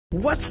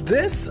What's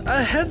this?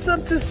 A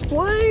heads-up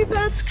display?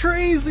 That's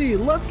crazy!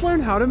 Let's learn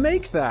how to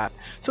make that.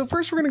 So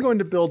first we're going to go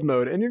into build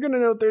mode, and you're going to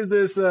note there's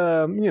this,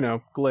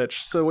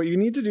 glitch. So what you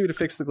need to do to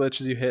fix the glitch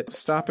is you hit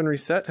stop and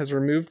reset, has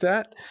removed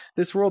that.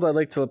 This world I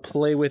like to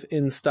play with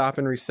in stop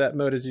and reset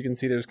mode. As you can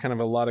see, there's kind of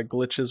a lot of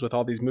glitches with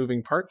all these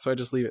moving parts, so I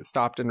just leave it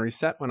stopped and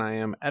reset when I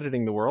am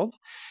editing the world.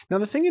 Now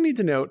the thing you need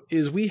to note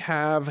is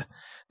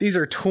these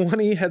are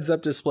 20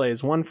 heads-up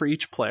displays, one for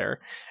each player.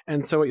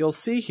 And so what you'll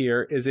see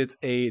here is it's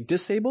a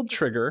disabled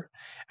trigger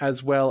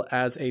as well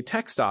as a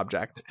text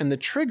object. And the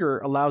trigger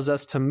allows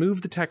us to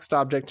move the text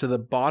object to the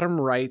bottom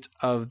right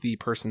of the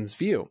person's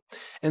view.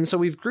 And so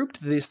we've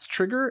grouped this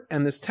trigger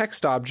and this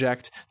text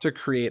object to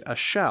create a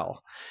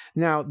shell.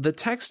 Now, the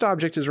text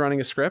object is running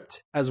a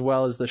script as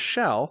well as the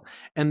shell,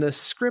 and the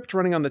script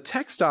running on the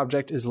text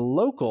object is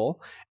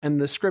local, and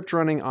the script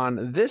running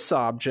on this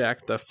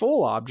object, the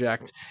full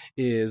object,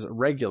 is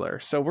regular.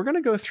 So we're going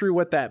to go through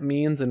what that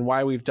means and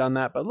why we've done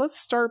that, but let's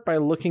start by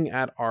looking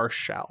at our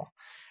shell.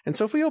 And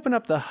so if we open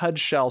up the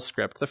HUDShell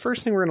script, the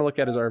first thing we're going to look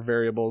at is our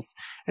variables.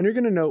 And you're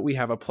going to note we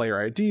have a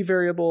player ID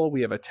variable,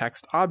 we have a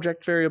text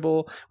object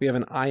variable, we have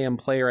an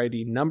IMPlayerID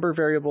ID number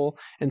variable.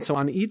 And so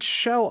on each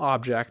shell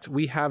object,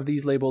 we have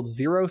these labeled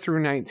 0 through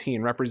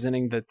 19,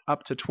 representing the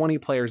up to 20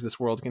 players this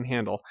world can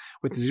handle,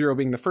 with 0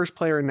 being the first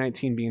player and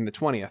 19 being the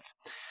 20th.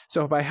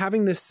 So by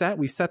having this set,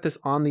 we set this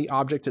on the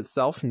object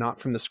itself, not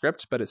from the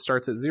script, but it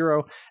starts at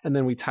 0, and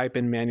then we type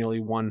in manually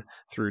 1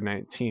 through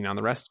 19 on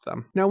the rest of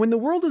them. Now, when the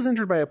world is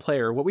entered by a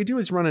player, what we do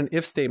is run an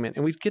if statement,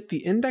 and we get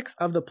the index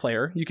of the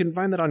player. You can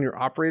find that on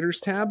your operators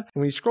tab. And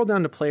when you scroll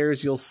down to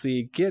players, you'll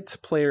see get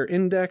player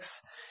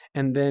index.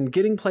 And then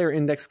getting player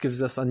index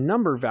gives us a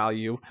number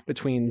value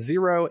between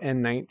 0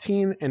 and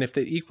 19. And if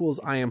it equals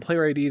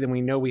IMPlayerID, then we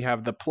know we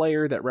have the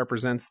player that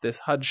represents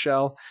this HUD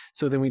shell.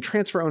 So then we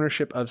transfer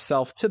ownership of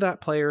self to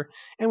that player,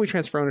 and we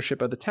transfer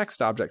ownership of the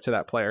text object to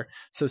that player.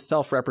 So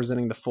self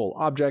representing the full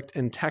object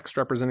and text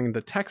representing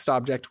the text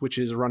object, which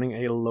is running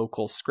a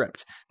local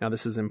script. Now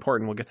this is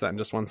important. We'll get to that in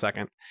just one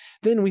second.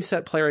 Then we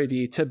set player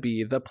ID to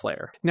be the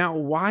player. Now,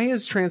 why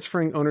is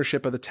transferring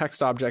ownership of the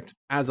text object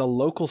as a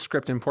local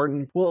script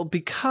important? Well,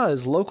 because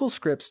local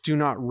scripts do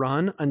not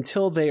run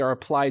until they are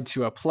applied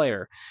to a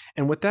player.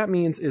 And what that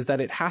means is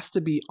that it has to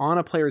be on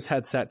a player's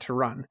headset to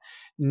run.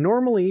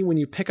 Normally, when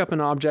you pick up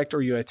an object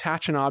or you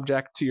attach an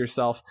object to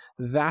yourself,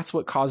 that's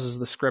what causes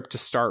the script to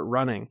start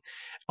running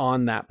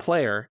on that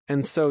player.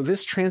 And so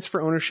this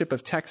transfer ownership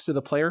of text to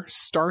the player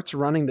starts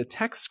running the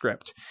text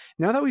script.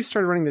 Now that we've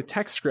started running the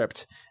text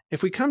script,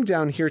 if we come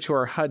down here to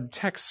our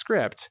HUDText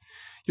script,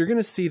 you're going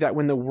to see that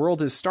when the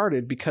world is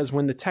started, because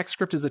when the text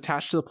script is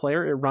attached to the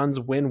player, it runs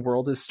when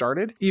world is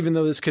started. Even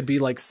though this could be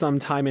like some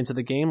time into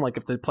the game, like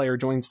if the player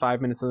joins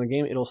 5 minutes in the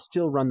game, it'll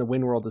still run the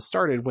when world is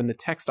started when the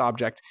text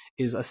object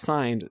is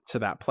assigned to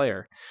that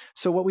player.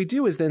 So what we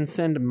do is then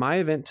send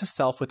myEvent to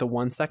self with a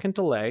 1-second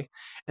delay.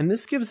 And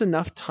this gives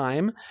enough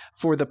time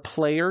for the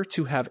player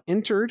to have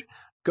entered,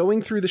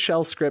 going through the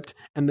shell script,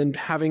 and then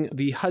having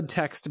the HUD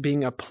text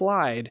being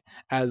applied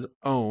as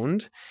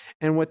owned.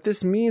 And what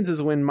this means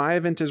is when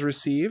myEvent is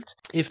received,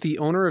 if the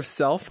owner of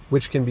self,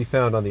 which can be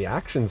found on the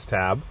Actions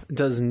tab,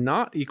 does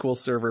not equal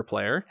server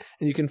player,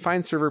 and you can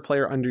find server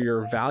player under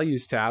your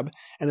Values tab,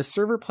 and a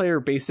server player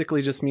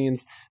basically just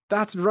means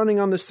that's running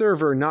on the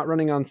server, not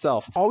running on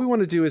self. All we want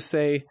to do is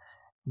say,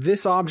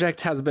 this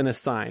object has been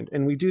assigned,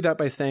 and we do that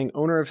by saying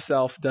owner of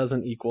self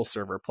doesn't equal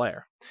server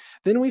player.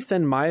 Then we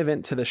send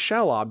myEvent to the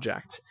shell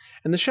object,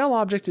 and the shell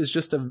object is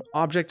just an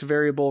object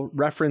variable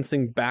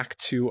referencing back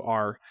to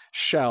our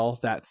shell.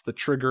 That's the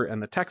trigger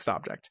and the text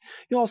object.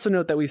 You'll also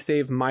note that we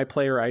save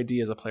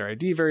myPlayerID as a player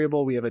ID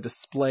variable. We have a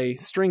display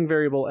string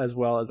variable as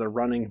well as a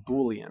running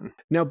Boolean.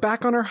 Now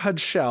back on our HUD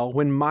shell,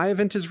 when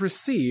myEvent is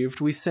received,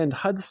 we send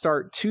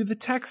HUDStart to the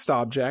text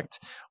object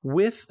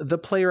with the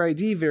player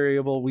ID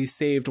variable we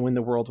saved when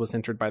the world was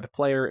entered by the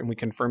player, and we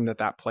confirm that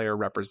that player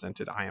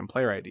represented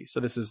IMPlayerID. So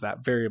this is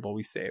that variable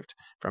we saved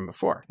from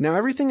before. Now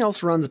everything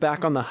else runs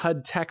back on the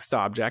HUDText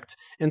object,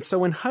 and so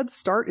when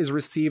HUDStart is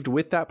received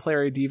with that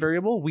player ID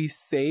variable, we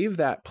save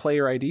that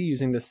player ID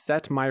using the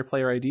set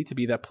myPlayerID to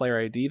be that player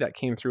ID that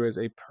came through as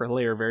a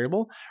player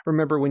variable.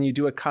 Remember, when you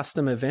do a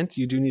custom event,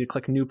 you do need to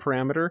click new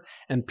parameter,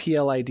 and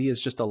PLID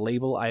is just a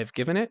label I have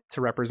given it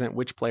to represent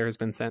which player has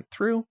been sent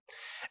through.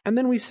 And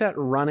then we set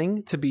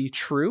running to be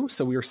true,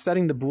 so we are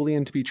setting the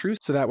Boolean to be true,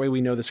 so that way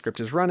we know the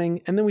script is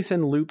running. And then we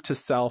send loop to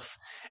self,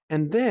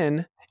 and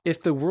then if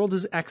the world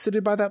is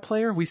exited by that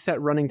player, we set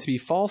running to be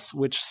false,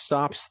 which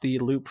stops the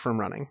loop from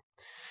running.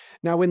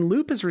 Now, when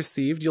loop is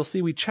received, you'll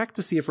see we check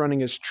to see if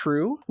running is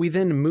true. We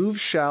then move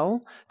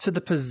shell to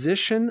the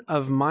position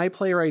of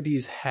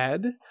myPlayerID's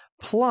head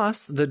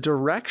plus the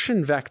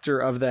direction vector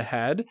of the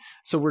head.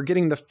 So we're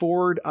getting the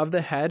forward of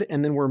the head,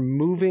 and then we're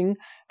moving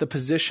the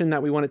position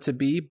that we want it to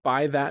be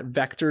by that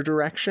vector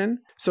direction.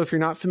 So if you're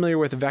not familiar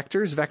with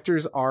vectors,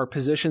 vectors are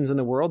positions in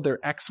the world. They're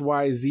X,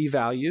 Y, Z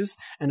values,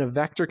 and a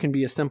vector can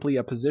be simply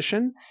a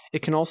position.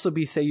 It can also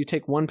be, say you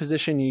take one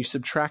position and you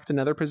subtract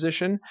another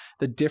position.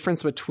 The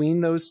difference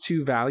between those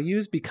two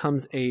values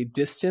becomes a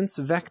distance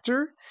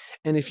vector.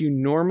 And if you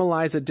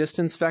normalize a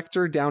distance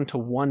vector down to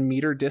 1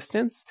 meter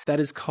distance, that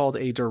is called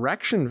a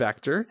direction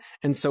vector.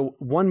 And so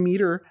 1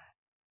 meter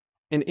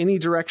in any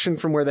direction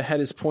from where the head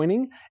is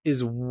pointing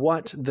is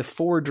what the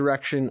forward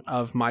direction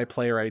of my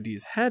player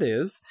ID's head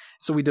is.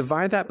 So we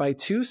divide that by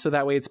 2, so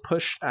that way it's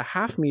pushed a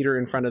half meter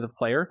in front of the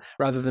player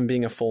rather than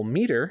being a full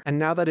meter. And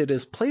now that it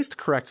is placed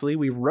correctly,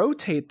 we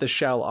rotate the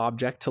shell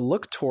object to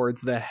look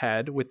towards the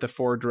head with the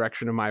forward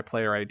direction of my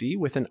player ID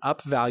with an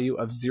up value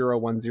of 0,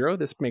 1, 0.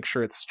 This makes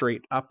sure it's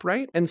straight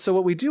upright. And so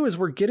what we do is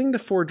we're getting the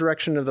forward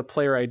direction of the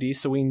player ID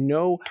so we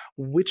know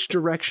which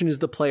direction is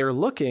the player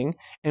looking,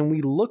 and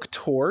we look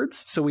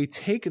towards, so we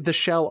take the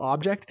shell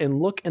object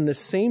and look in the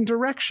same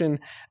direction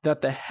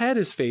that the head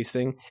is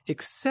facing,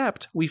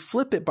 except we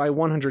flip it by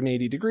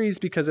 180 degrees,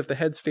 because if the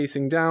head's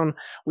facing down,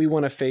 we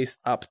want to face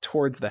up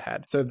towards the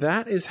head. So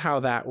that is how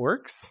that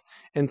works.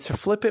 And to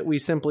flip it, we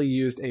simply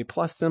used a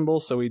plus symbol.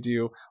 So we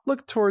do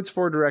look towards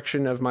forward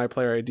direction of my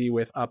player ID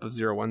with up of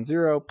 0, 1,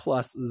 0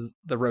 plus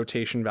the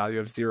rotation value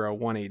of 0,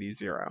 180,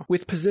 0.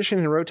 With position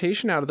and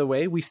rotation out of the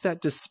way, we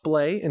set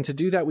display. And to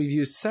do that, we've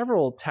used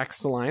several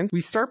text lines. We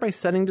start by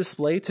setting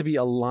display to be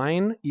a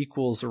line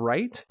equals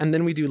right. And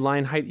then we do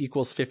line height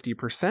equals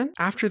 50%.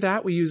 After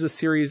that, we use a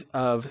series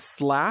of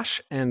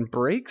slash and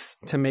breaks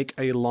to make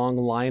a long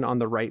line on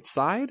the right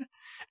side.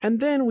 And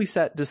then we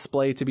set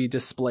display to be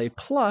display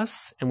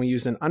plus, and we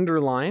use an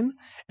underline,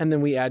 and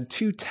then we add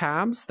 2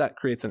 tabs. That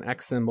creates an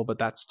X symbol, but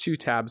that's 2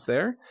 tabs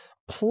there.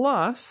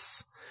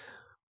 Plus,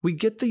 we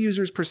get the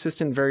user's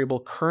persistent variable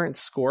current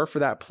score for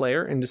that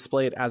player and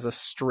display it as a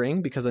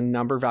string, because a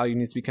number value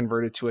needs to be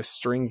converted to a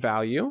string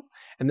value.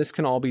 And this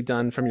can all be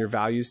done from your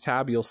values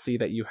tab. You'll see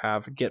that you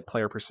have get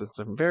player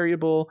persistent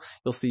variable.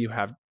 You'll see you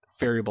have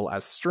variable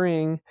as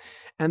string.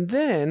 And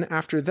then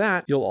after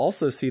that, you'll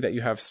also see that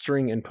you have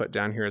string input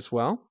down here as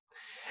well.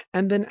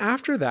 And then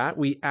after that,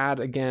 we add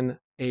again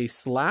a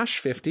slash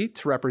 50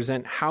 to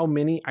represent how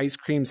many ice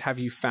creams have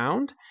you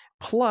found,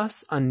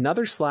 plus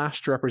another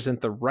slash to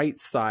represent the right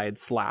side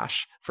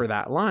slash for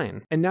that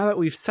line. And now that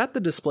we've set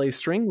the display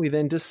string, we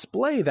then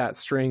display that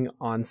string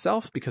on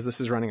self, because this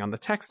is running on the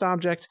text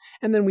object,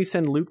 and then we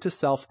send loop to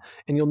self,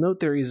 and you'll note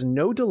there is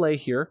no delay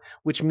here,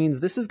 which means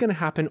this is going to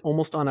happen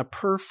almost on a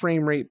per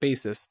frame rate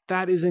basis.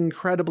 That is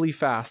incredibly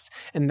fast,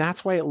 and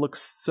that's why it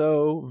looks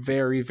so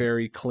very,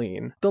 very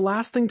clean. The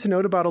last thing to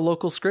note about a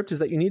local script is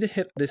that you need to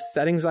hit this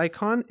settings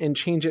icon and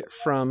change it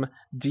from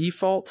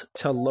default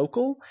to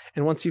local,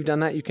 and once you've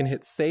done that, you can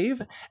hit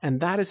save, and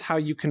that is how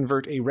you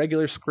convert a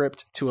regular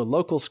script to a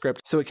local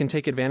script so it can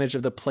take advantage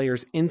of the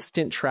player's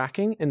instant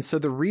tracking. And so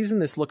the reason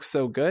this looks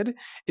so good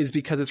is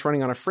because it's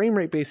running on a frame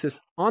rate basis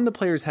on the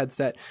player's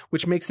headset,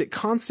 which makes it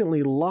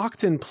constantly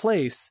locked in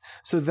place,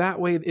 so that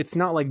way it's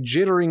not like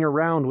jittering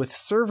around with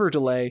server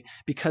delay,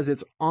 because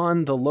it's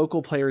on the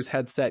local player's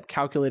headset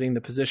calculating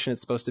the position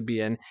it's supposed to be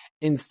in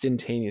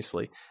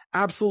instantaneously.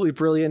 Absolutely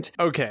brilliant.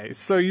 Okay,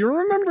 so you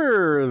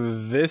remember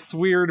this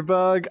weird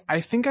bug? I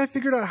think I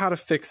figured out how to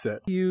fix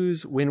it.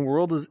 Use when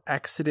world is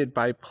exited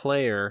by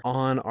player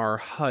on our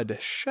HUD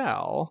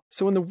shell.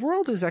 So when the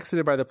world is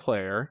exited by the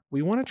player,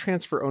 we want to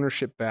transfer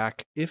ownership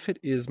back if it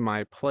is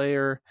my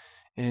player,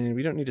 and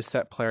we don't need to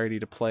set player ID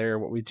to player.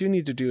 What we do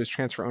need to do is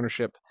transfer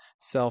ownership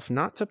self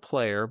not to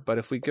player, but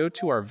if we go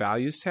to our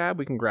values tab,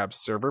 we can grab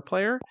server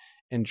player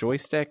and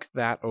joystick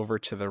that over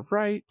to the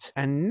right.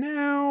 And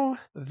now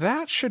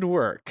that should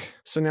work.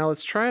 So now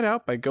let's try it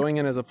out by going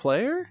in as a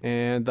player,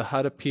 and the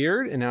HUD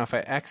appeared. And now if I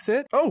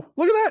exit, oh,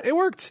 look at that, it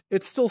worked.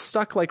 It's still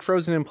stuck like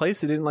frozen in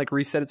place. It didn't like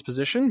reset its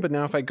position, but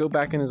now if I go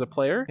back in as a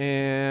player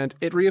and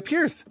it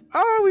reappears.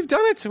 Oh, we've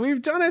done it,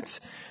 we've done it.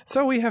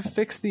 So we have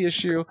fixed the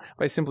issue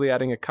by simply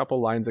adding a couple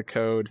lines of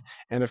code.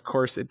 And of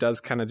course it does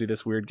kind of do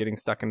this weird getting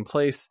stuck in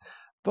place,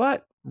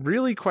 but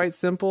really quite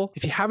simple.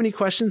 If you have any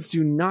questions,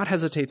 do not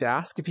hesitate to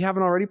ask. If you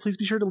haven't already, please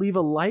be sure to leave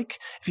a like.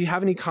 If you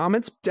have any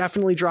comments,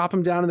 definitely drop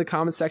them down in the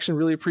comment section.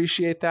 Really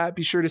appreciate that.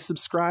 Be sure to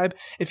subscribe.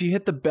 If you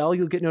hit the bell,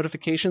 you'll get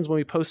notifications when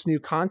we post new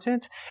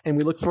content, and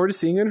we look forward to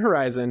seeing you in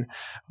Horizon.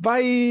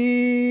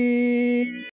 Bye!